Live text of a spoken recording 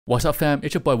What's up fam,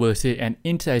 it's your boy Willis here, and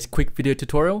in today's quick video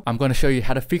tutorial, I'm going to show you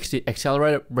how to fix the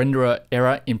accelerated renderer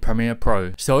error in Premiere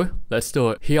Pro. So let's do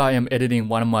it. Here I am editing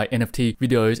one of my NFT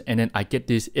videos and then I get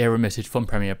this error message from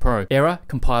Premiere Pro. Error,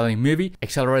 compiling movie,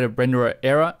 accelerated renderer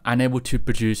error, unable to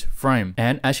produce frame.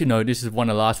 And as you know, this is one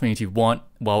of the last things you want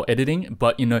while editing,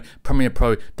 but you know, Premiere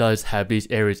Pro does have these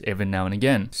errors every now and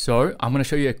again. So I'm going to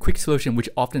show you a quick solution which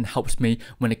often helps me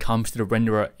when it comes to the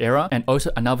renderer error, and also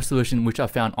another solution which I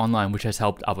found online which has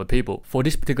helped other people. For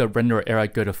this particular renderer error,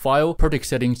 go to File, Project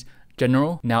Settings,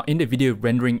 General. Now in the video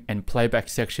rendering and playback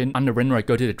section, under renderer,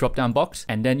 go to the drop down box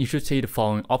and then you should see the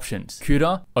following options: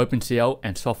 CUDA, OpenCL,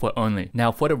 and software only.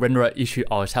 Now for the renderer issue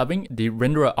I was having, the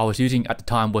renderer I was using at the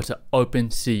time was the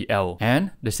OpenCL,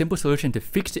 and the simple solution to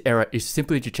fix the error is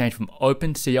simply to change from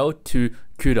OpenCL to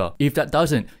CUDA. If that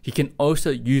doesn't, you can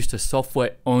also use the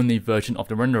software only version of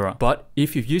the renderer. But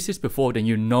if you've used this before, then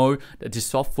you know that the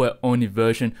software only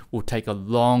version will take a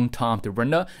long time to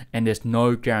render, and there's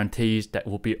no guarantees that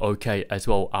will be okay as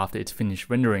well after it's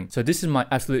finished rendering. So this is my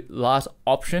absolute last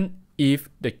option if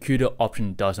the CUDA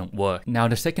option doesn't work. Now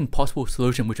the second possible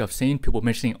solution which I've seen people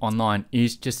mentioning online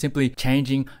is just simply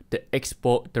changing the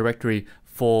export directory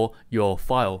for your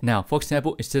file. Now, for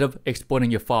example, instead of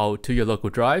exporting your file to your local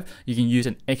drive, you can use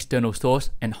an external source,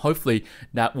 and hopefully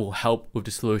that will help with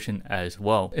the solution as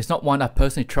well. It's not one I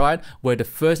personally tried, where the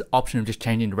first option of just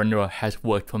changing the renderer has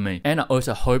worked for me, and I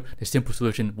also hope the simple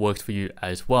solution works for you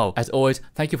as well. As always,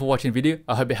 thank you for watching the video.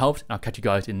 I hope it helps, and I'll catch you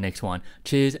guys in the next one.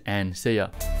 Cheers and see ya.